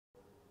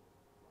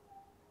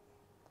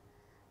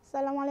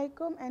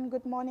Assalamualaikum and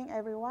good morning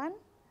everyone.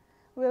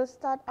 We'll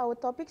start our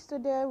topics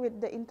today with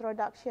the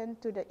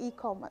introduction to the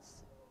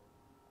e-commerce.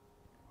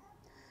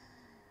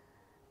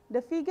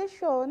 The figure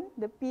shown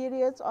the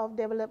periods of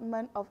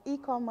development of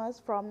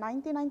e-commerce from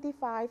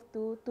 1995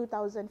 to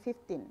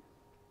 2015.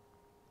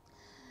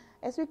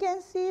 As we can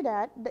see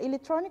that the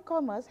electronic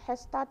commerce has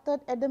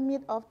started at the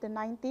mid of the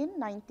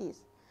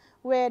 1990s,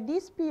 where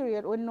this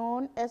period was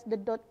known as the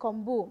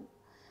dot-com boom.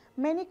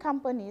 Many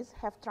companies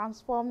have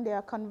transformed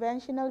their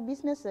conventional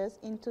businesses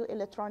into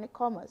electronic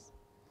commerce.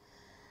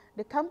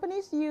 The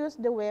companies use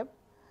the web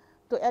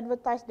to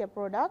advertise their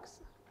products,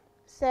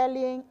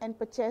 selling and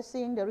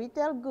purchasing the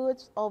retail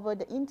goods over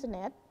the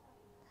internet,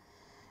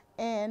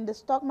 and the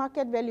stock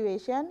market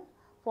valuation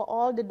for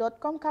all the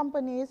dot-com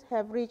companies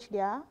have reached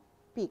their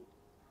peak.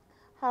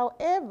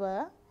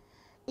 However,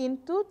 in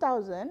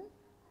 2000,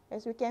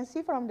 as we can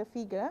see from the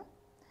figure,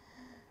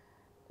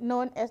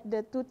 known as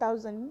the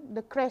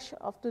crash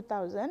of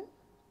 2000,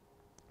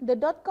 the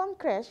dot-com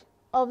crash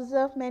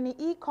observed many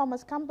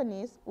e-commerce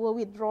companies were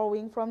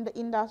withdrawing from the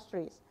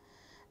industries,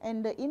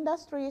 and the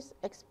industries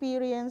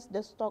experienced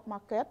the stock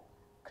market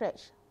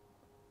crash.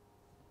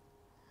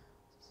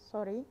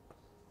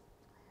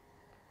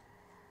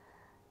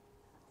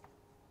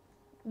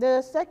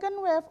 The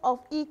second wave of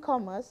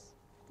e-commerce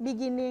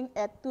beginning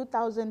at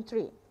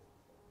 2003.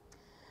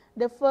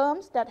 The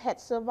firms that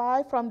had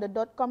survived from the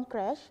dot-com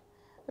crash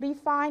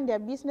refine their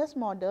business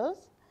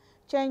models,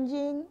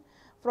 changing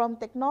from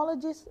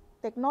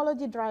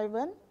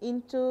technology-driven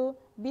into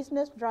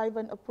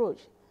business-driven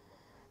approach.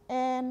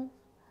 And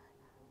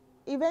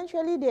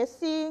eventually they're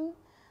seeing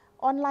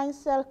online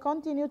sales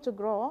continue to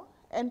grow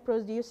and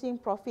producing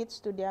profits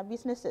to their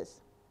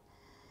businesses.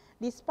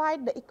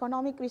 Despite the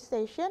economic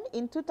recession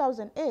in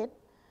 2008,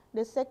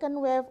 the second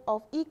wave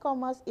of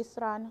e-commerce is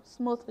run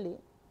smoothly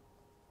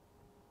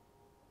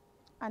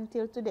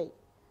until today.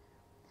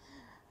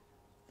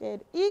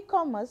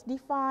 E-commerce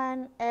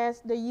defined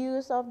as the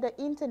use of the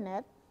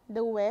internet,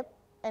 the web,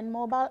 and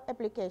mobile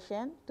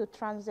application to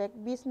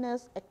transact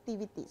business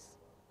activities.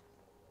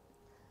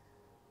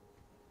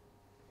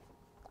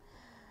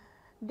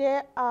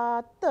 There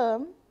are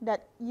terms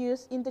that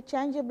use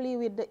interchangeably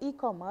with the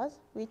e-commerce,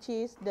 which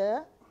is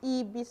the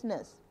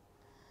e-business.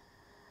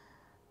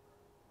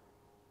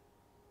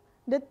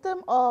 The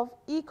term of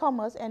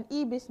e-commerce and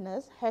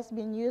e-business has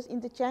been used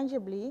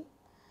interchangeably,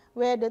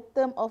 where the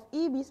term of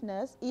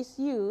e-business is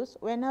used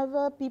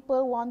whenever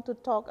people want to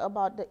talk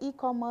about the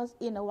e-commerce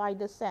in a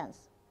wider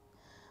sense.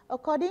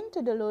 According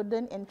to the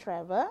Loden and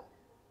Trevor,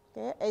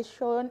 as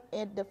shown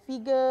in the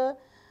figure,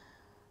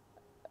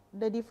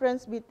 the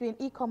difference between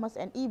e-commerce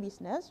and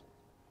e-business,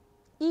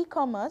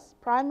 e-commerce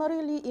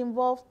primarily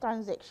involves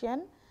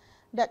transactions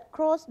that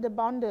cross the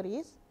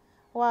boundaries,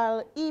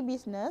 while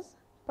e-business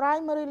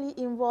primarily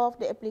involves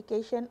the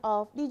application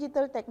of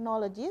digital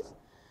technologies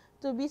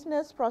to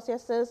business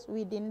processes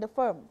within the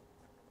firm.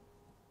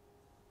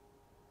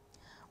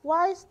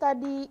 Why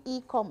study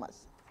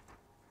e-commerce?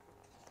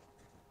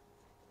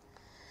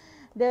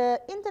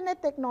 The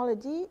internet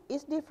technology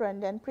is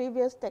different than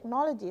previous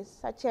technologies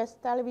such as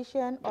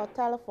television or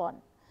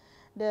telephone.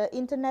 The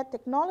internet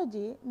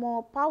technology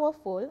more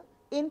powerful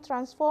in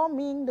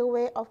transforming the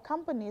way of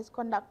companies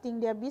conducting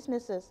their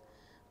businesses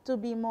to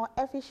be more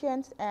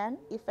efficient and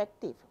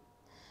effective.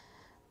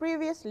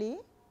 Previously,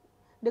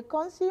 the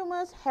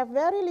consumers have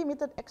very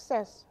limited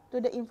access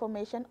to the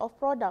information of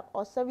product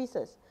or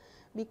services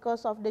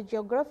because of the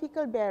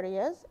geographical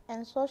barriers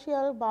and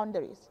social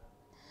boundaries.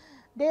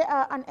 They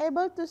are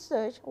unable to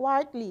search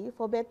widely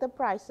for better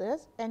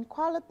prices and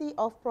quality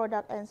of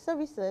product and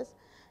services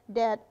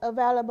that are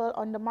available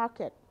on the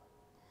market.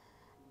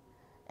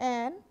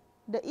 And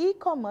the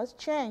e-commerce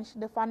changed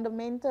the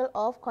fundamental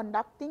of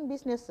conducting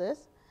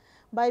businesses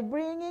by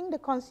bringing the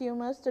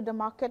consumers to the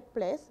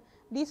marketplace,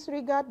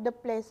 disregard the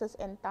places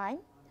and time,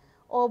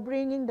 or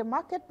bringing the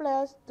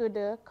marketplace to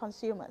the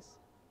consumers.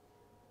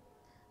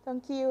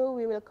 Thank you.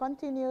 We will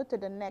continue to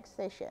the next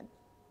session.